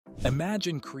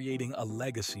Imagine creating a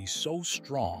legacy so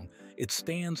strong it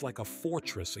stands like a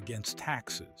fortress against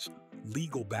taxes,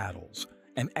 legal battles,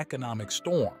 and economic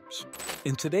storms.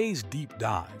 In today's deep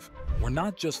dive, we're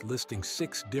not just listing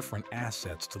 6 different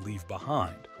assets to leave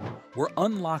behind, we're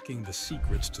unlocking the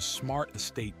secrets to smart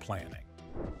estate planning.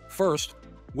 First,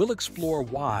 we'll explore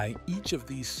why each of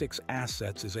these 6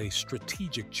 assets is a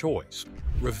strategic choice,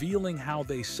 revealing how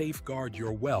they safeguard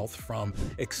your wealth from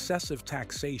excessive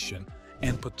taxation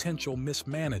and potential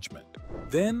mismanagement.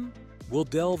 Then, we'll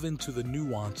delve into the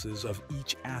nuances of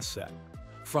each asset,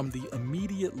 from the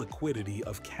immediate liquidity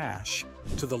of cash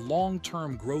to the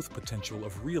long-term growth potential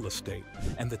of real estate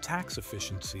and the tax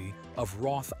efficiency of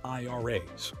Roth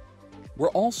IRAs. We're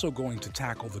also going to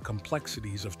tackle the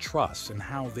complexities of trusts and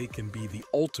how they can be the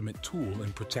ultimate tool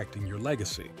in protecting your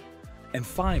legacy. And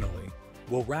finally,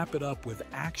 we'll wrap it up with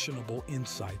actionable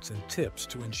insights and tips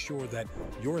to ensure that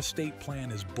your estate plan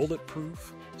is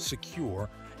bulletproof, secure,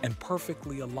 and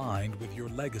perfectly aligned with your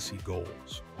legacy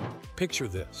goals. Picture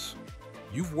this.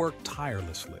 You've worked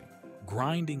tirelessly,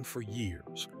 grinding for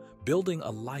years, building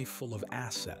a life full of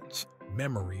assets,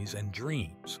 memories, and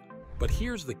dreams. But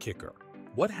here's the kicker.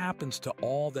 What happens to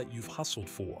all that you've hustled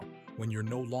for when you're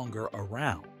no longer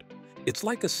around? It's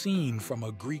like a scene from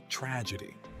a Greek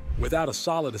tragedy. Without a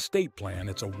solid estate plan,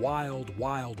 it's a wild,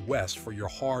 wild west for your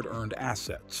hard-earned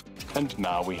assets. And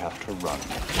now we have to run.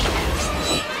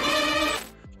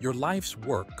 Your life's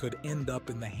work could end up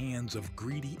in the hands of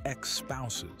greedy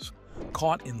ex-spouses,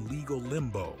 caught in legal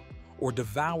limbo, or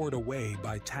devoured away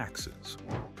by taxes.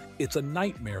 It's a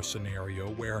nightmare scenario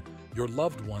where your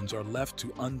loved ones are left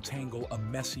to untangle a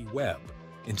messy web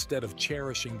instead of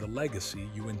cherishing the legacy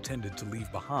you intended to leave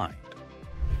behind.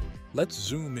 Let's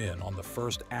zoom in on the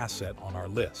first asset on our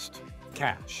list,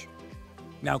 cash.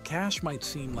 Now, cash might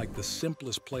seem like the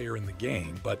simplest player in the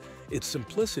game, but its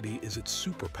simplicity is its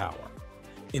superpower.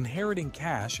 Inheriting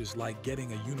cash is like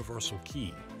getting a universal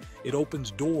key. It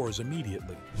opens doors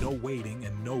immediately, no waiting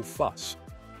and no fuss.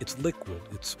 It's liquid,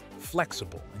 it's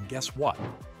flexible, and guess what?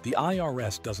 The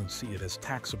IRS doesn't see it as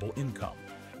taxable income.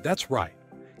 That's right,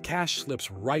 cash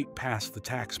slips right past the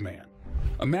tax man.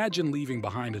 Imagine leaving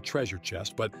behind a treasure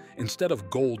chest, but instead of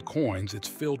gold coins, it's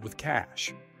filled with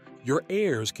cash. Your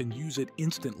heirs can use it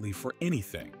instantly for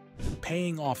anything,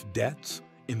 paying off debts,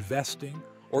 investing,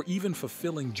 or even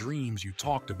fulfilling dreams you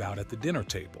talked about at the dinner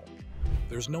table.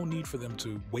 There's no need for them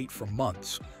to wait for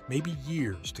months, maybe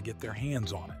years to get their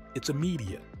hands on it. It's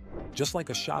immediate, just like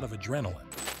a shot of adrenaline.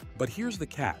 But here's the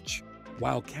catch.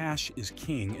 While cash is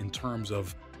king in terms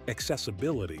of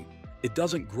accessibility, it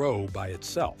doesn't grow by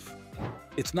itself.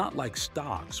 It's not like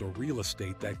stocks or real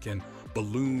estate that can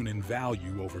balloon in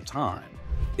value over time.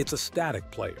 It's a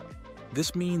static player.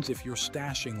 This means if you're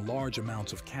stashing large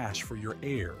amounts of cash for your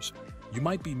heirs, you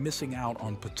might be missing out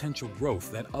on potential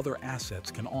growth that other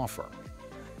assets can offer.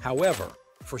 However,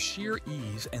 for sheer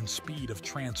ease and speed of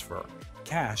transfer,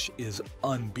 cash is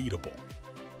unbeatable.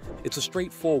 It's a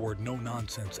straightforward,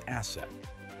 no-nonsense asset.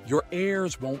 Your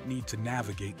heirs won't need to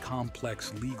navigate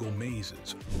complex legal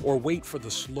mazes or wait for the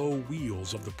slow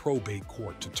wheels of the probate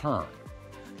court to turn.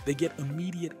 They get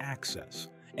immediate access,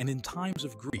 and in times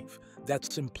of grief,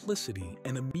 that simplicity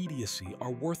and immediacy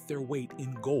are worth their weight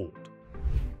in gold.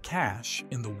 Cash,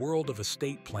 in the world of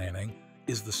estate planning,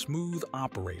 is the smooth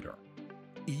operator.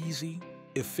 Easy,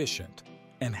 efficient,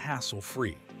 and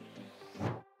hassle-free.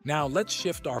 Now let's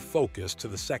shift our focus to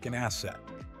the second asset,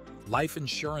 life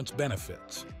insurance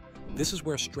benefits. This is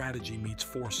where strategy meets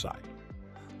foresight.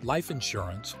 Life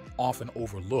insurance, often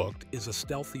overlooked, is a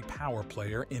stealthy power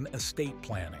player in estate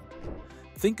planning.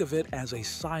 Think of it as a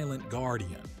silent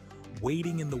guardian,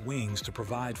 waiting in the wings to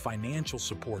provide financial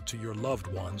support to your loved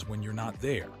ones when you're not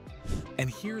there. And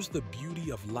here's the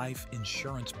beauty of life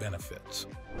insurance benefits.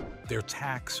 They're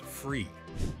tax-free.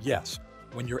 Yes,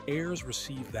 when your heirs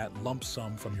receive that lump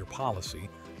sum from your policy,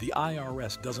 the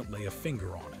IRS doesn't lay a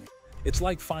finger on it. It's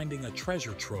like finding a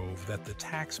treasure trove that the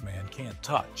taxman can't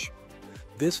touch.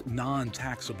 This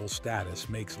non-taxable status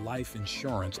makes life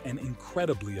insurance an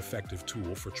incredibly effective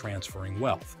tool for transferring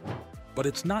wealth. But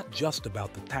it's not just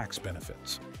about the tax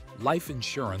benefits. Life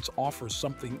insurance offers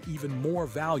something even more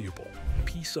valuable,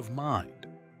 peace of mind.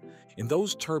 In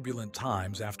those turbulent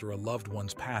times after a loved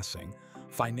one's passing,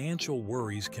 financial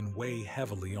worries can weigh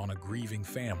heavily on a grieving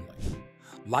family.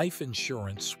 Life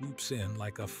insurance swoops in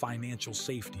like a financial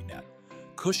safety net,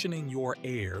 cushioning your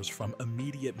heirs from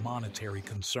immediate monetary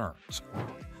concerns.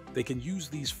 They can use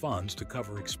these funds to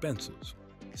cover expenses,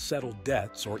 settle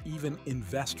debts, or even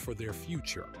invest for their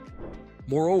future.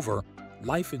 Moreover,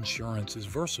 life insurance is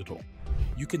versatile.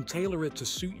 You can tailor it to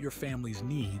suit your family's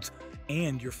needs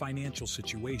and your financial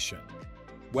situation.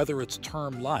 Whether it's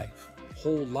term life,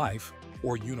 whole life,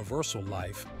 or universal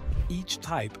life, each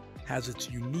type has its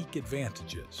unique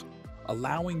advantages,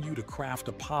 allowing you to craft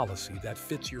a policy that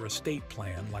fits your estate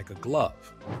plan like a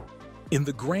glove. In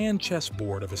the grand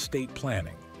chessboard of estate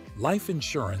planning, life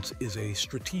insurance is a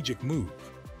strategic move.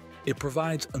 It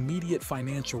provides immediate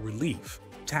financial relief,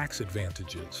 tax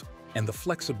advantages, and the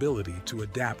flexibility to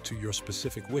adapt to your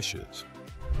specific wishes.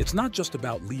 It's not just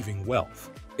about leaving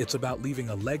wealth, it's about leaving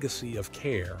a legacy of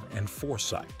care and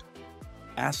foresight.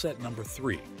 Asset number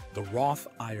 3, the Roth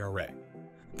IRA.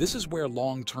 This is where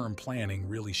long-term planning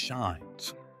really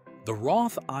shines. The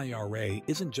Roth IRA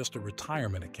isn't just a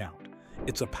retirement account,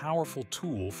 it's a powerful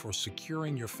tool for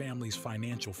securing your family's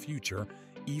financial future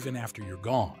even after you're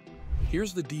gone.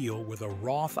 Here's the deal with a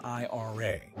Roth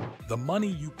IRA. The money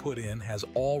you put in has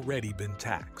already been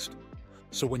taxed.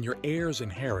 So when your heirs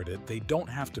inherit it, they don't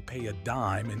have to pay a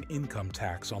dime in income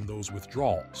tax on those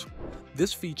withdrawals.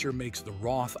 This feature makes the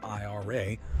Roth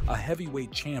IRA a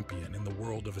heavyweight champion in the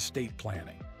world of estate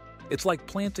planning. It's like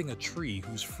planting a tree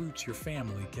whose fruits your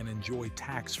family can enjoy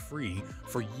tax-free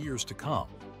for years to come.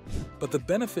 But the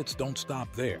benefits don't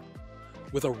stop there.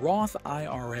 With a Roth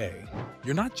IRA,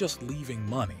 you're not just leaving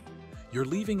money, you're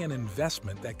leaving an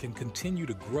investment that can continue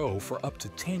to grow for up to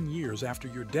 10 years after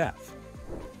your death.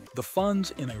 The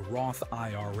funds in a Roth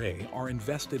IRA are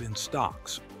invested in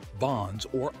stocks, bonds,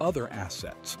 or other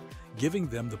assets, giving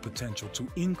them the potential to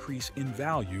increase in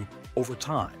value over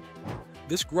time.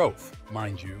 This growth,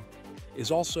 mind you,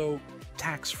 is also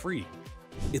tax-free.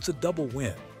 It's a double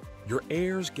win. Your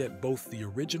heirs get both the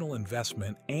original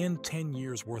investment and 10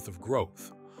 years' worth of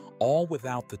growth, all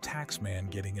without the taxman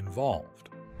getting involved.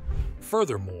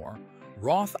 Furthermore,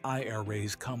 Roth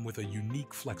IRAs come with a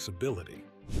unique flexibility.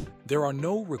 There are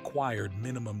no required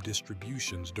minimum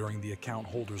distributions during the account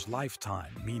holder's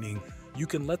lifetime, meaning you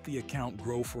can let the account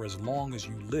grow for as long as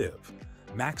you live,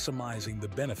 maximizing the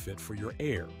benefit for your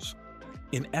heirs.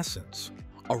 In essence,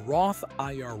 a Roth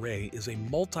IRA is a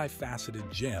multifaceted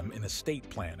gem in estate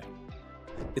planning.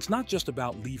 It's not just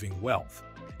about leaving wealth,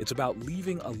 it's about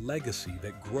leaving a legacy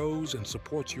that grows and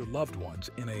supports your loved ones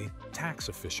in a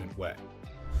tax-efficient way.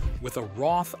 With a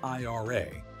Roth IRA,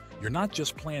 you're not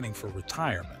just planning for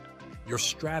retirement, you're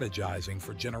strategizing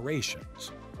for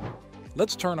generations.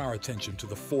 Let's turn our attention to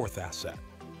the fourth asset,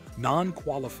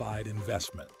 non-qualified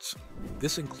investments.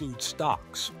 This includes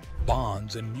stocks,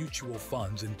 bonds, and mutual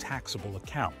funds in taxable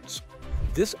accounts.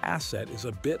 This asset is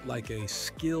a bit like a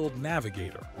skilled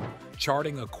navigator,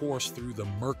 charting a course through the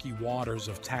murky waters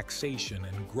of taxation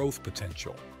and growth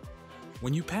potential.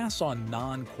 When you pass on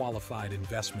non-qualified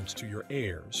investments to your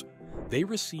heirs, they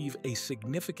receive a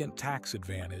significant tax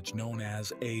advantage known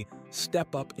as a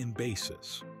step-up in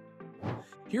basis.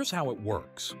 Here's how it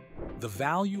works. The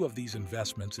value of these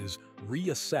investments is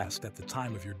reassessed at the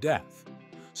time of your death.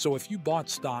 So if you bought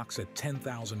stocks at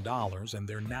 $10,000 and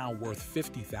they're now worth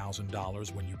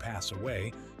 $50,000 when you pass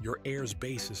away, your heirs'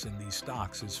 basis in these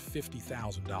stocks is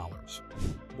 $50,000.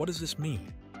 What does this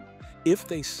mean? If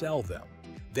they sell them,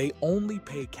 they only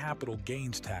pay capital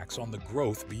gains tax on the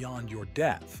growth beyond your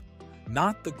death,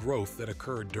 not the growth that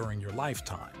occurred during your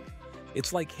lifetime.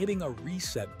 It's like hitting a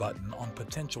reset button on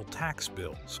potential tax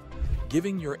bills,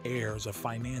 giving your heirs a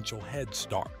financial head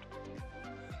start.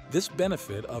 This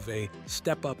benefit of a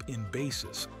step-up in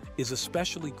basis is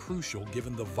especially crucial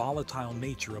given the volatile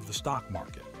nature of the stock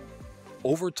market.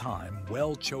 Over time,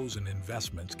 well-chosen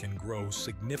investments can grow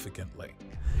significantly,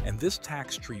 and this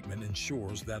tax treatment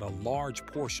ensures that a large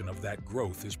portion of that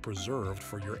growth is preserved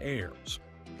for your heirs.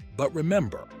 But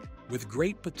remember, with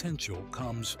great potential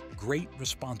comes great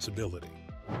responsibility.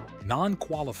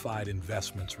 Non-qualified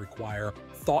investments require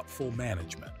thoughtful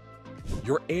management.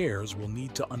 Your heirs will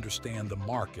need to understand the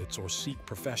markets or seek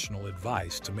professional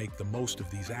advice to make the most of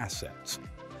these assets.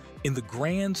 In the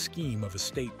grand scheme of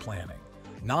estate planning,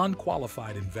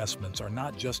 non-qualified investments are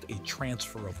not just a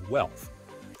transfer of wealth,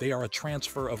 they are a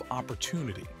transfer of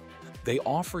opportunity. They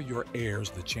offer your heirs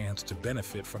the chance to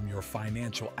benefit from your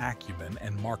financial acumen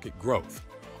and market growth,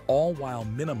 all while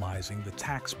minimizing the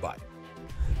tax bite.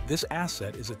 This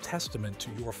asset is a testament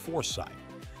to your foresight,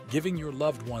 giving your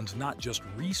loved ones not just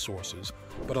resources,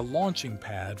 but a launching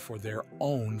pad for their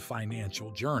own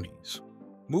financial journeys.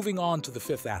 Moving on to the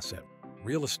fifth asset,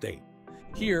 real estate.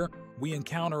 Here, we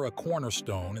encounter a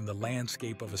cornerstone in the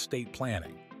landscape of estate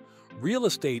planning. Real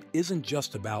estate isn't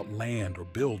just about land or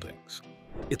buildings.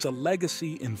 It's a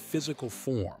legacy in physical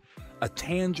form, a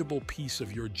tangible piece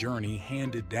of your journey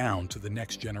handed down to the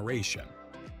next generation.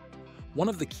 One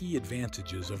of the key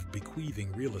advantages of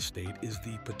bequeathing real estate is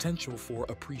the potential for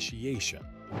appreciation.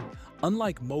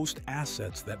 Unlike most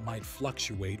assets that might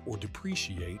fluctuate or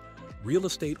depreciate, real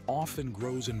estate often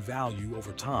grows in value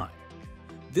over time.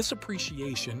 This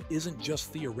appreciation isn't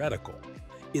just theoretical,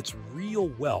 it's real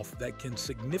wealth that can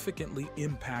significantly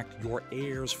impact your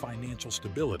heirs' financial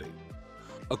stability.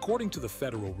 According to the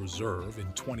Federal Reserve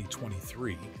in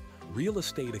 2023, real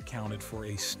estate accounted for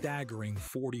a staggering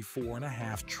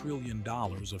 $44.5 trillion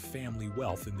of family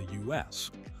wealth in the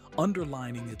U.S.,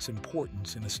 underlining its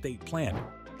importance in estate planning.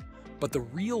 But the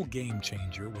real game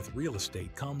changer with real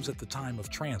estate comes at the time of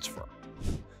transfer.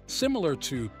 Similar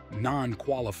to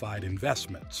non-qualified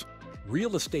investments,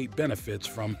 real estate benefits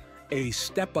from a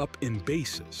step-up in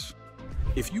basis.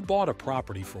 If you bought a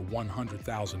property for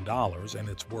 $100,000 and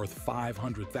it's worth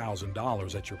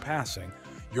 $500,000 at your passing,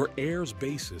 your heirs'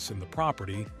 basis in the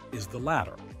property is the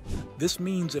latter. This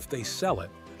means if they sell it,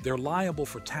 they're liable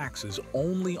for taxes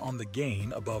only on the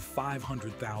gain above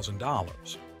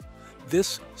 $500,000.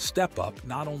 This step-up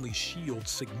not only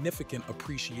shields significant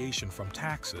appreciation from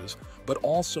taxes, but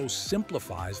also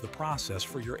simplifies the process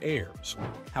for your heirs.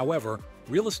 However,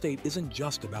 real estate isn't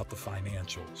just about the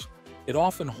financials. It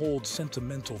often holds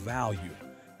sentimental value,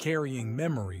 carrying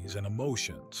memories and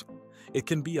emotions. It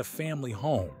can be a family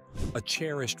home, a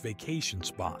cherished vacation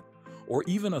spot, or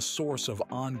even a source of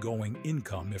ongoing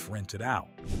income if rented out.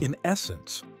 In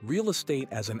essence, real estate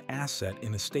as an asset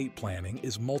in estate planning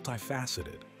is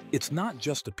multifaceted. It's not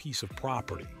just a piece of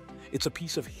property, it's a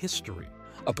piece of history,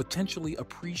 a potentially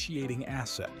appreciating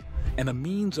asset, and a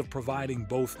means of providing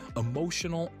both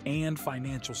emotional and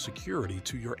financial security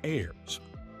to your heirs.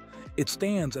 It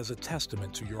stands as a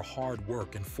testament to your hard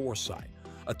work and foresight,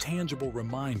 a tangible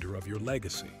reminder of your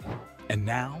legacy. And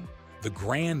now, the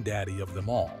granddaddy of them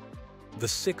all, the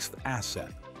sixth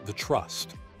asset, the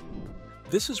trust.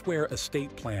 This is where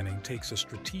estate planning takes a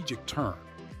strategic turn,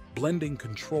 blending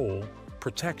control,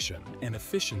 protection, and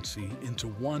efficiency into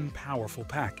one powerful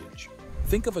package.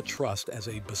 Think of a trust as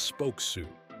a bespoke suit,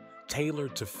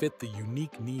 tailored to fit the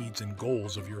unique needs and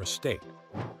goals of your estate.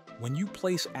 When you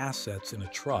place assets in a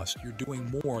trust, you're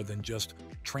doing more than just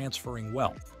transferring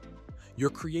wealth. You're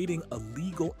creating a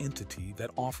legal entity that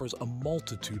offers a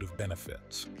multitude of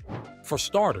benefits. For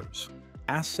starters,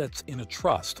 assets in a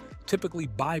trust typically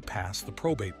bypass the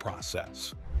probate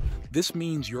process. This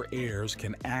means your heirs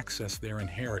can access their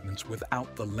inheritance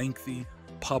without the lengthy,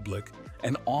 public,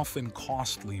 and often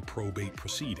costly probate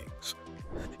proceedings.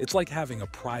 It's like having a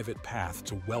private path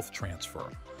to wealth transfer,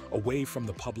 away from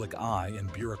the public eye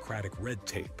and bureaucratic red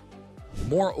tape.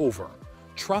 Moreover,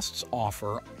 trusts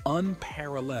offer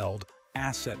unparalleled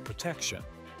asset protection.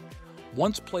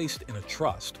 Once placed in a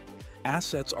trust,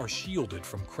 assets are shielded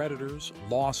from creditors,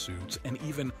 lawsuits, and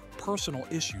even personal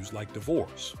issues like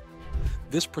divorce.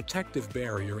 This protective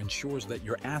barrier ensures that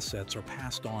your assets are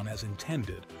passed on as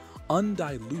intended,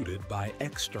 undiluted by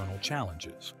external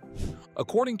challenges.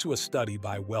 According to a study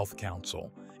by Wealth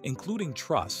Council, including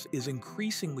trusts is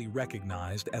increasingly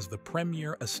recognized as the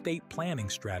premier estate planning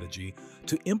strategy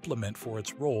to implement for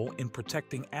its role in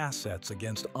protecting assets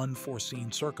against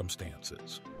unforeseen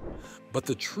circumstances. But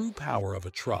the true power of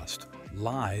a trust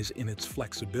lies in its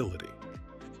flexibility.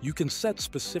 You can set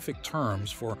specific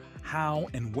terms for how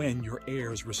and when your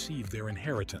heirs receive their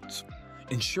inheritance,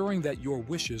 ensuring that your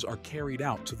wishes are carried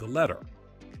out to the letter.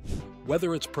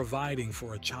 Whether it's providing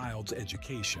for a child's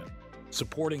education,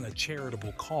 supporting a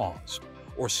charitable cause,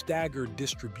 or staggered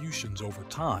distributions over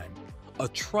time, a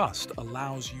trust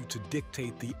allows you to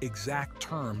dictate the exact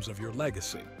terms of your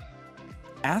legacy.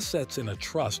 Assets in a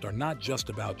trust are not just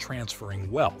about transferring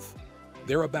wealth.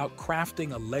 They're about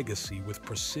crafting a legacy with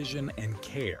precision and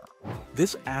care.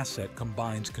 This asset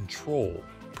combines control,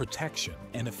 protection,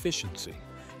 and efficiency,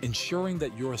 ensuring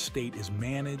that your estate is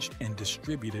managed and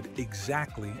distributed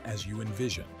exactly as you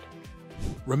envisioned.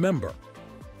 Remember,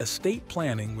 estate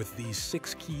planning with these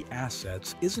 6 key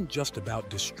assets isn't just about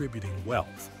distributing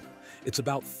wealth. It's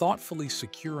about thoughtfully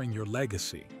securing your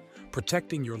legacy,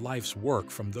 protecting your life's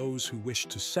work from those who wish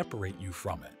to separate you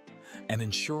from it, and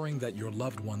ensuring that your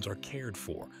loved ones are cared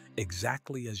for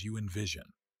exactly as you envision.